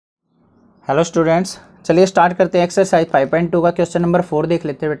Hello students, चलिए start करते हैं। एक्सरसाइज 5.2 का क्वेश्चन नंबर 4 देख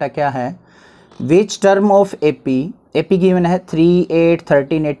लेते हैं बेटा। क्या है? Which term of AP given है 3, 8,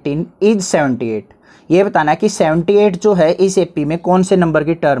 13, 18 इज 78। ये बताना है कि 78 जो है इस एपी में कौन से नंबर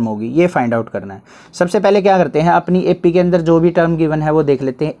की टर्म होगी, ये फाइंड आउट करना है। सबसे पहले क्या करते हैं, अपनी एपी के अंदर जो भी टर्म गिवन है वो देख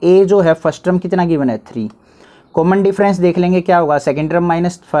लेते हैं। ए जो है फर्स्ट टर्म कितना गिवन है 3, कॉमन डिफरेंस देख लेंगे क्या होगा, second term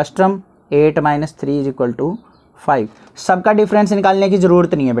minus first term 8 - 3 is equal to 5। सबका डिफरेंस निकालने की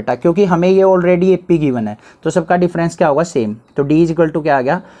जरूरत नहीं है बेटा, क्योंकि हमें ये ऑलरेडी एपी गिवन है, तो सबका डिफरेंस क्या होगा, सेम। तो डी इज इक्वल टू क्या आ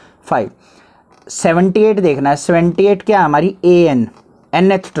गया 5। 78 देखना है, 78 क्या है हमारी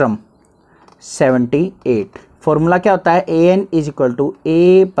एनथ टर्म 78। फॉर्मूला क्या होता है, an is equal to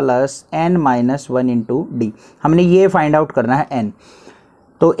a plus n minus 1 into D. हमने ये फाइंड आउट करना है n।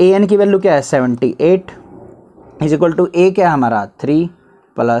 तो an की वैल्यू क्या है 78 इज इक्वल टू a क्या है हमारा 3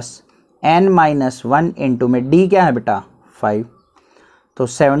 प्लस n माइनस 1 इंटू में d क्या है बेटा 5। तो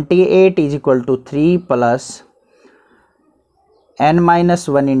 78 is equal to 3 plus n minus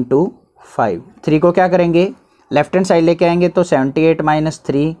 1 into 5। 3 को क्या करेंगे, लेफ्ट हैंड साइड लेके आएंगे, तो 78 minus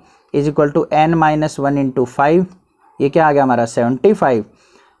 3 is equal to n minus 1 into 5। ये क्या आ गया हमारा 75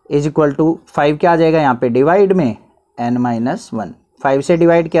 इज इक्वल टू 5 क्या आ जाएगा यहाँ पे डिवाइड में n माइनस 1। 5 से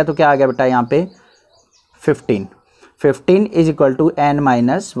डिवाइड किया तो क्या आ गया बेटा यहाँ पे 15 is equal to n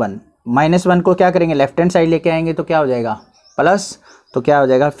minus 1। Minus 1 को क्या करेंगे, लेफ्ट हैंड साइड लेके आएंगे तो क्या हो जाएगा प्लस, तो क्या हो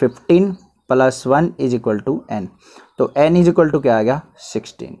जाएगा 15 plus 1 is equal to n। तो n इज इक्वल टू क्या आ गया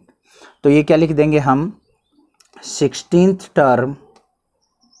 16। तो ये क्या लिख देंगे हम, 16th term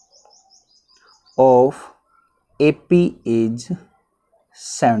of AP is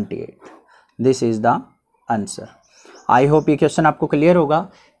 78। This is the answer. I hope ये क्वेश्चन आपको क्लियर होगा।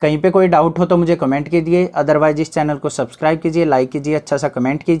 कहीं पे कोई डाउट हो तो मुझे कमेंट कीजिए, अदरवाइज इस चैनल को सब्सक्राइब कीजिए, लाइक कीजिए, अच्छा सा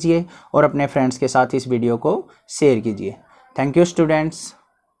कमेंट कीजिए और अपने फ्रेंड्स के साथ इस वीडियो को शेयर कीजिए। Thank you students.